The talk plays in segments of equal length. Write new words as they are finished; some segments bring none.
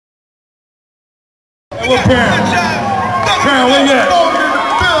What Brown? Brown, where you at? You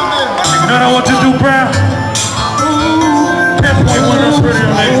know what I want you to do, Brown? Pinpoint one of those pretty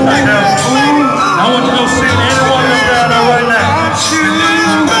ladies right now. I want you to go see any one of them down there right now.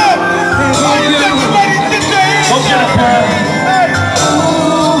 Go get it, Brown.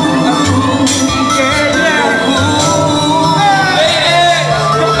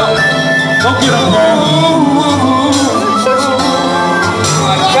 Go get it, Brown.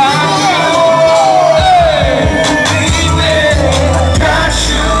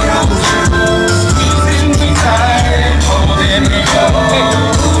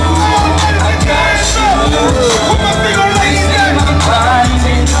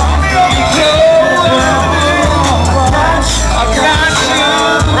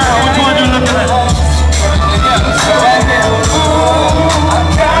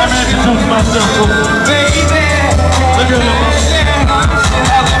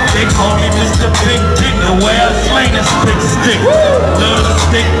 They call me Mr. Big Dick, the way I slang this big stick. Little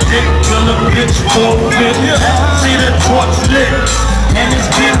stick dick, little bitch, forfeit. See the torch lit, and it's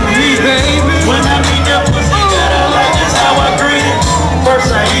getting me. When I meet that pussy, gotta like this how I greet it. First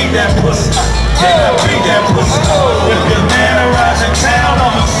I eat that pussy, then I beat that pussy. If your man arrives in town,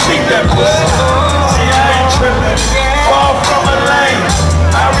 I'ma seek that pussy. See, I ain't tripping, far from a lane.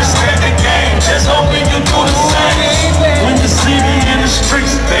 I respect the game, just hoping you do the same. When you see me in the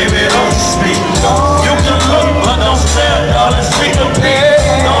streets, baby, don't speak. You can look, but don't stare, darling, speak a bit.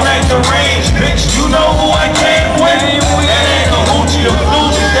 Don't act deranged, bitch, you know who I came with. That ain't a hoochie or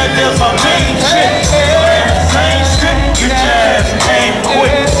floochie, that there's my main shit. But at the same shit, you just came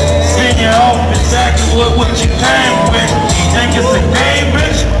quick. Send you off exactly what you came with. You think it's a game,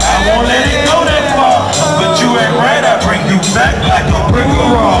 bitch? I won't let it go that far. But you ain't right, I bring you back like a brick of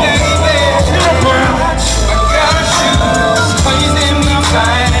raw.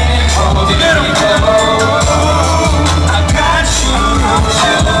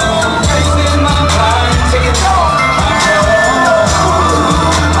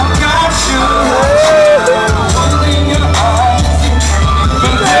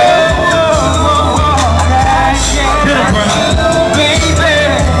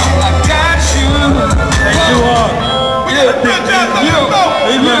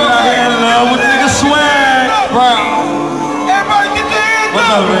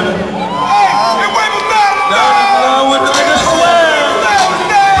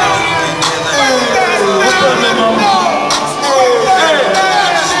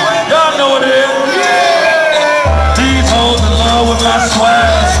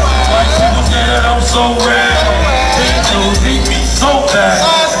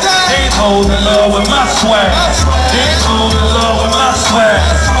 Hoes in love with my swag. These hoes in love with my swag.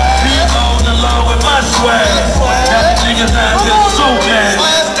 These hoes in love with my swag. Got the niggas out here so bad.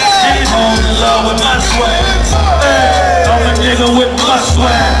 These hoes in love with my swag. Hey, I'm a nigga with my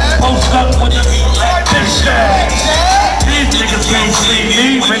swag. Post up with the beat like this shag. These niggas can't see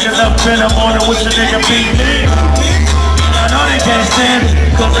me. Waking up in the morning with the nigga beat me. I know they can't stand it,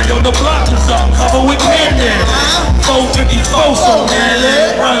 cause they got the block is up, covered with candy. 454 so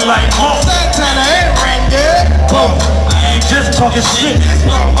nearly, run like monk. I ain't just talking shit.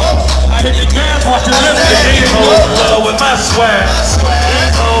 I hit the gas, watch the lift. These hoes in love with my swag.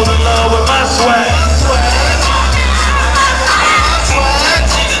 These hoes in love with my swag.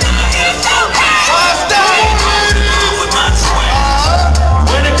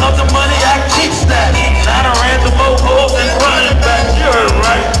 When it comes to money, I keep stacking. I done ran the more hoes than running back. You heard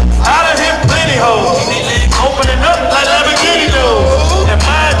right. I done hit plenty hoes, opening up like Lamborghini doors. And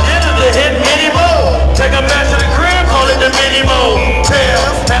my agenda to hit many more. Take them back to the crib, call it the mini motel.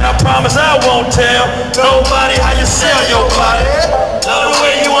 And I promise I won't tell nobody how you sell your body. Love the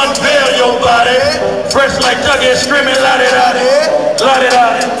way you unveil your body. Fresh like Dougie screaming la-di-da-di,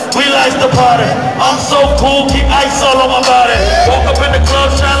 la-di-da-di. We like the party. I'm so cool, keep ice all on my body. Walk up in the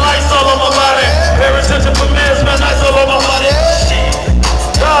club, shine lights all on my body. Paris attention for men, smell nice all on my body.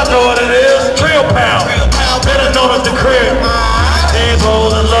 Y'all know what it is, Trill Pound. Better known as the crib. These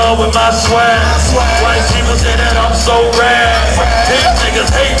hoes in love with my swag. White people say that I'm so rad. These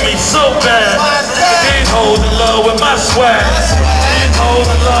niggas hate me so bad. These hoes in love with my swag. These hoes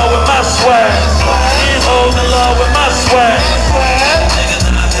in love with my swag. These hoes in love with my swag.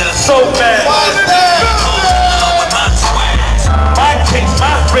 So bad. My kicks,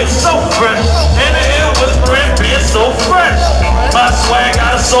 my wrist so fresh. In the air with friend being so fresh. My swag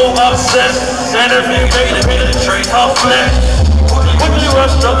got us so obsessed. And if you made it penetrate her flesh. Quickly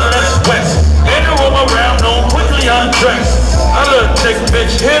rushed up to that West. In the room around, no quickly undressed. A little thick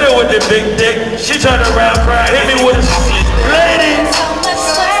bitch hit her with the big dick. She turned around, cried, hit me with a lady.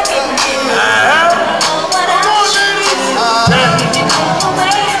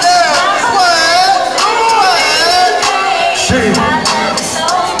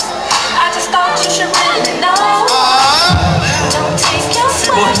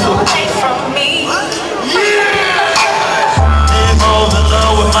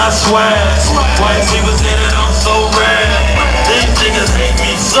 swag. White people say that I'm so rare. These niggas hate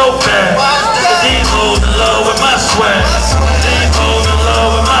me so bad. These hoes in love with my swag. These hoes in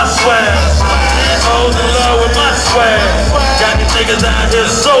love with my swag. These hoes in love with my swag. Got these niggas out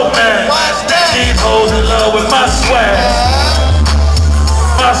here so mad. These hoes in love with my swag.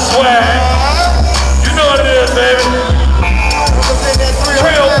 My swag. You know what it is, baby.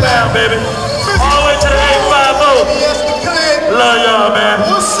 Real pound, baby. All the way to the 850. Love y'all, man.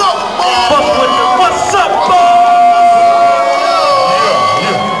 What's up, boy? Fuck with you. What's up, boy?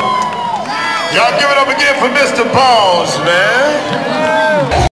 Y'all give it up again for Mr. Balls, man.